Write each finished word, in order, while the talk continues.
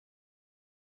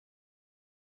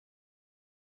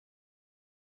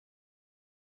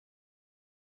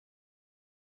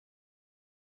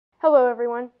Hello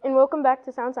everyone, and welcome back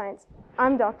to Sound Science.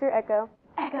 I'm Dr. Echo.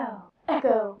 Echo,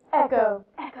 Echo, Echo,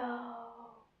 Echo.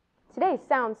 Today's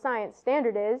Sound Science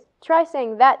standard is, try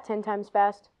saying that 10 times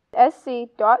fast,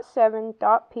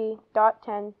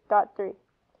 SC.7.P.10.3.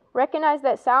 Recognize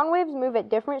that sound waves move at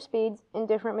different speeds in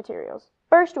different materials.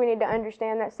 First, we need to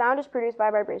understand that sound is produced by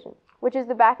vibration, which is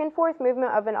the back and forth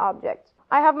movement of an object.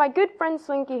 I have my good friend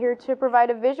Slinky here to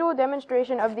provide a visual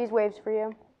demonstration of these waves for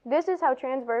you. This is how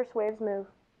transverse waves move.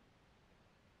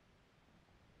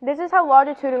 This is how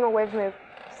longitudinal waves move.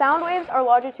 Sound waves are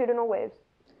longitudinal waves.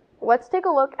 Let's take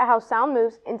a look at how sound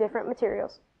moves in different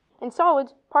materials. In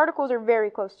solids, particles are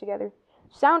very close together.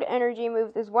 Sound energy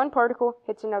moves as one particle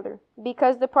hits another.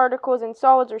 Because the particles in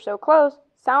solids are so close,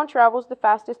 sound travels the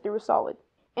fastest through a solid.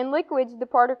 In liquids, the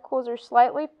particles are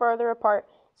slightly further apart,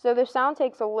 so the sound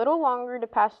takes a little longer to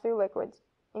pass through liquids.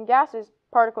 In gases,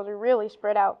 particles are really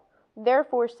spread out.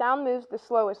 Therefore, sound moves the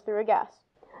slowest through a gas.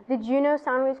 Did you know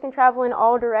sound waves can travel in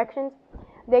all directions?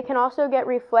 They can also get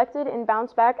reflected and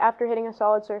bounce back after hitting a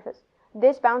solid surface.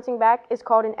 This bouncing back is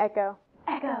called an echo.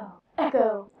 Echo,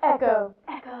 echo, echo,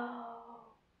 echo.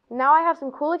 Now I have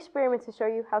some cool experiments to show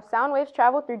you how sound waves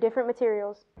travel through different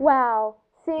materials. Wow,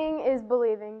 seeing is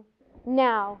believing.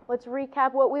 Now, let's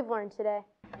recap what we've learned today.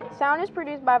 Sound is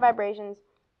produced by vibrations.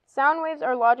 Sound waves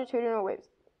are longitudinal waves.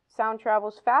 Sound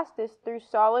travels fastest through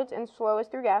solids and slowest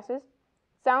through gases.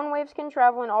 Sound waves can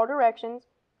travel in all directions.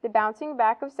 The bouncing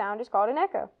back of sound is called an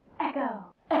echo. Echo,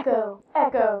 echo,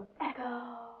 echo,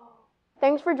 echo.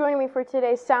 Thanks for joining me for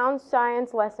today's Sound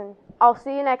Science lesson. I'll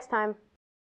see you next time.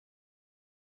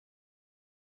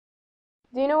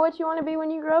 Do you know what you want to be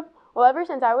when you grow up? Well, ever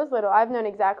since I was little, I've known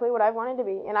exactly what I wanted to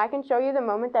be, and I can show you the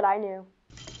moment that I knew.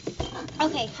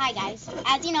 Okay, hi guys.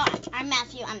 As you know, I'm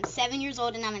Matthew. I'm 7 years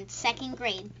old and I'm in 2nd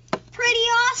grade. Pretty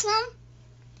awesome!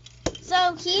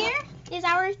 So here is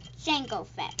our Jango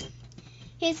Fett.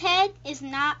 His head is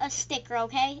not a sticker,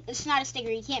 okay? It's not a sticker.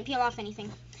 You can't peel off anything.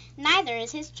 Neither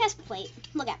is his chest plate.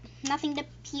 Look at, nothing to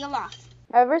peel off.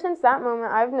 Ever since that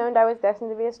moment, I've known I was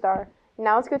destined to be a star.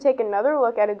 Now let's go take another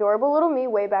look at adorable little me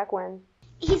way back when.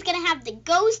 He's gonna have the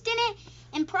ghost in it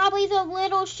and probably the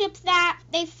little ship that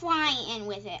they fly in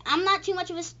with it. I'm not too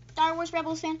much of a Star Wars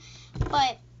Rebels fan,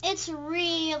 but it's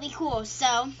really cool,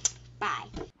 so bye.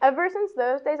 Ever since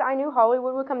those days, I knew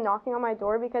Hollywood would come knocking on my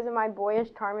door because of my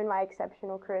boyish charm and my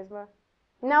exceptional charisma.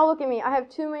 Now look at me. I have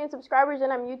 2 million subscribers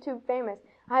and I'm YouTube famous.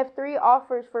 I have 3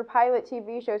 offers for pilot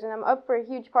TV shows and I'm up for a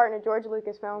huge part in a George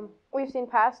Lucas film. We've seen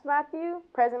past Matthew,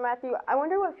 present Matthew. I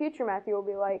wonder what future Matthew will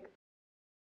be like.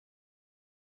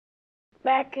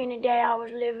 Back in the day, I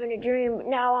was living a dream, but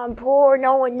now I'm poor,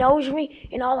 no one knows me,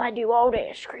 and all I do all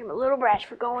day is scream a little brass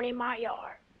for going in my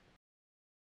yard.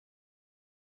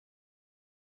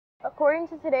 According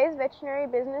to today's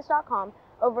veterinarybusiness.com,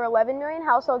 over 11 million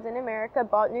households in America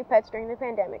bought new pets during the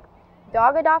pandemic.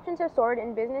 Dog adoptions have soared,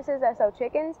 and businesses that sell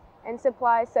chickens and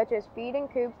supplies such as feed and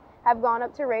coops have gone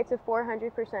up to rates of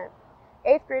 400%.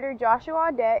 8th grader Joshua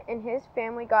Audette and his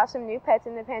family got some new pets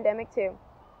in the pandemic too.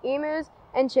 Emus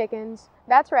and chickens.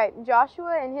 That's right,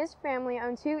 Joshua and his family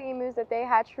own 2 emus that they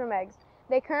hatched from eggs.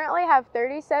 They currently have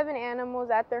 37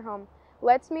 animals at their home.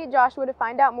 Let's meet Joshua to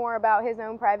find out more about his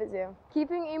own private zoo.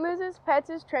 Keeping emus as pets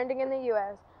is trending in the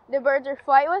U.S. The birds are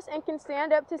flightless and can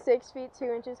stand up to 6 feet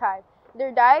 2 inches high.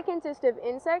 Their diet consists of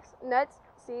insects, nuts,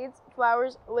 seeds,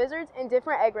 flowers, lizards, and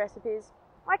different egg recipes.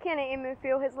 Why can't an emu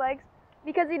feel his legs?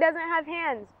 Because he doesn't have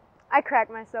hands. I crack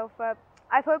myself up.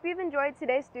 I hope you've enjoyed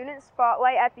today's Student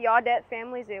Spotlight at the Audette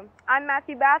Family Zoo. I'm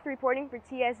Matthew Bath reporting for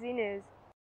TSZ News.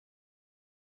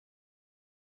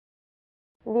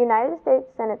 The United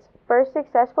States sent its first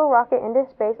successful rocket into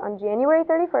space on January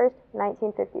 31st,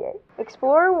 1958.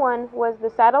 Explorer 1 was the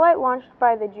satellite launched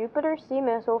by the Jupiter C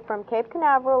missile from Cape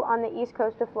Canaveral on the east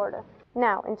coast of Florida.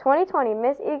 Now, in 2020,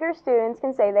 Miss Eager students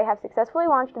can say they have successfully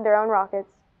launched their own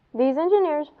rockets. These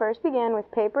engineers first began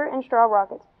with paper and straw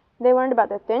rockets. They learned about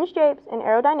the thin shapes and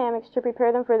aerodynamics to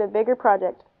prepare them for the bigger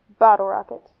project, bottle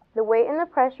rockets. The weight and the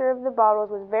pressure of the bottles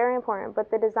was very important, but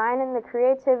the design and the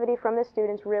creativity from the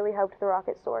students really helped the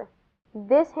rocket soar.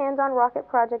 This hands-on rocket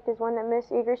project is one that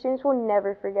Miss Eager students will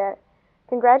never forget.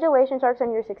 Congratulations, Sharks,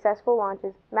 on your successful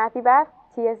launches. Matthew Bath,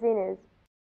 TSZ News.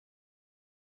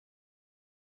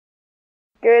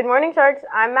 Good morning, Sharks.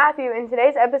 I'm Matthew, and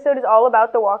today's episode is all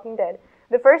about The Walking Dead.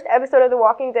 The first episode of The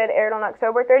Walking Dead aired on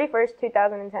October 31st,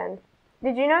 2010.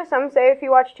 Did you know some say if you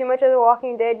watch too much of The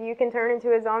Walking Dead, you can turn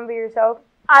into a zombie yourself?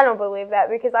 I don't believe that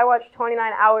because I watched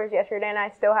 29 hours yesterday and I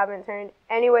still haven't turned.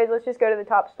 Anyways, let's just go to the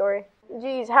top story.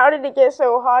 Geez, how did it get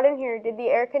so hot in here? Did the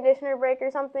air conditioner break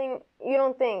or something? You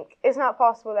don't think? It's not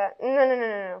possible that...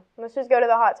 No. Let's just go to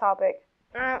the hot topic.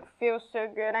 I don't feel so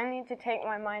good. I need to take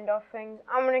my mind off things.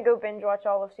 I'm gonna go binge watch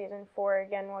all of season 4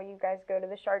 again while you guys go to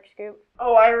the Shark Scoop.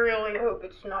 Oh, I really hope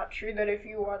it's not true that if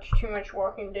you watch too much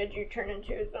Walking Dead, you turn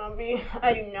into a zombie.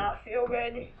 I do not feel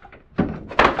good.